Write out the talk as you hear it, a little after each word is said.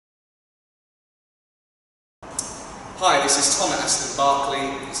Hi, this is Tom at Aston Barclay.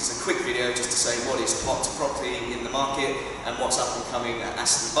 This is a quick video just to say what is hot properly in the market and what's up and coming at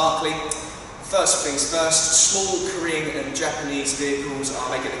Aston Barclay. First things first, small Korean and Japanese vehicles are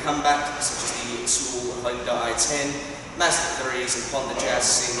making a comeback, such as the small Honda i10, Mazda 3s and Honda Jazz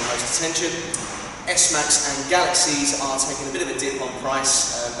seeing the most attention. S-Max and Galaxies are taking a bit of a dip on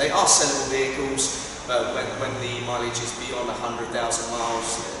price. They are sellable vehicles, but when the mileage is beyond 100,000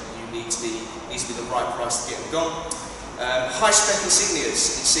 miles, needs to be the right price to get them gone. High-spec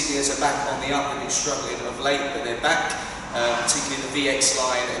Insignias are back on the up. They've been struggling of late, but they're back. Particularly the VX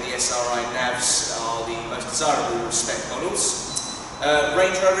line and the SRI Navs are the most desirable spec models.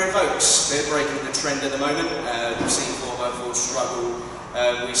 Range Rover Evokes, they're breaking the trend at the moment. We've seen 4x4 struggle.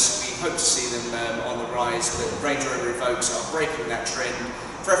 We hope to see them on the rise, but Range Rover Evokes are breaking that trend,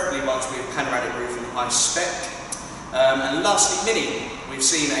 preferably ones with panoramic roof and high spec. And lastly, Mini. We've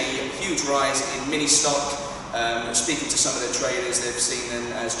seen a huge rise in Mini stock. Speaking to some of the traders, they've seen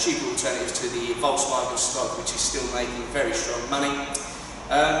them as cheaper alternatives to the Volkswagen stock, which is still making very strong money.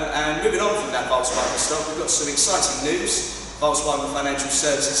 And moving on from that Volkswagen stock, we've got some exciting news. Volkswagen Financial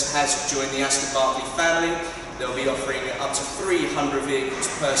Services has joined the Aston Barclay family. They'll be offering up to 300 vehicles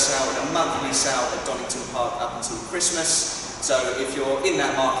per sale and a monthly sale at Donington Park up until Christmas. So if you're in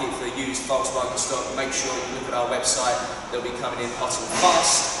that market for used Volkswagen stock, make sure you look at our website. They'll be coming in hot and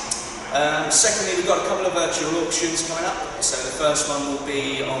fast. Secondly, we've got a couple of virtual auctions coming up. So the first one will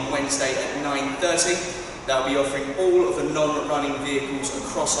be on Wednesday at 9:30. They'll be offering all of the non-running vehicles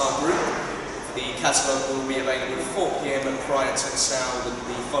across our group. The catalogue will be available at 4 PM and prior to the sale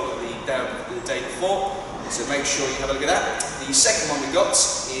the day before. So make sure you have a look at that. The second one we got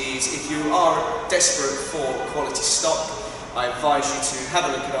is if you are desperate for quality stock, I advise you to have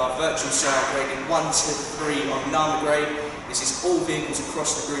a look at our virtual sale graded 1 to 3 on NAMA grade. This is all vehicles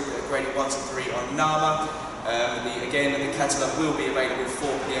across the group that are graded 1 to 3 on NAMA. Again, the catalogue will be available at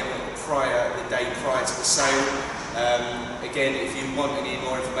 4 PM the day prior to the sale. Again, if you want any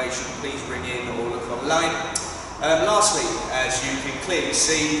more information, please ring in or look online. Lastly, as you can clearly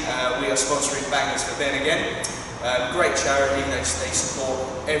see, we are sponsoring Bangers for Ben again. Great charity. They support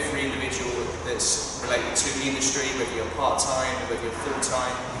every individual that's related to the industry, whether you're part-time, whether you're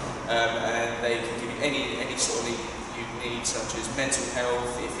full-time, and they can give you any sort of need you need, such as mental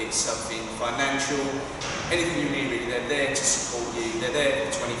health, if it's something financial, anything you need really, they're there to support you. They're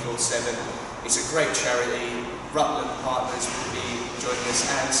there 24/7. It's a great charity. Rutland Partners will be joining us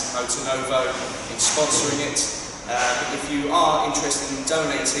as Autonovo in sponsoring it. If you are interested in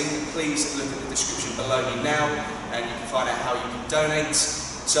donating, please look at the description below me now and you can find out how you can donate.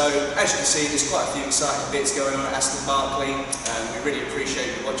 So as you can see, there's quite a few exciting bits going on at Aston Barclay. We really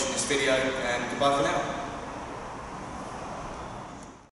appreciate you watching this video, and goodbye for now.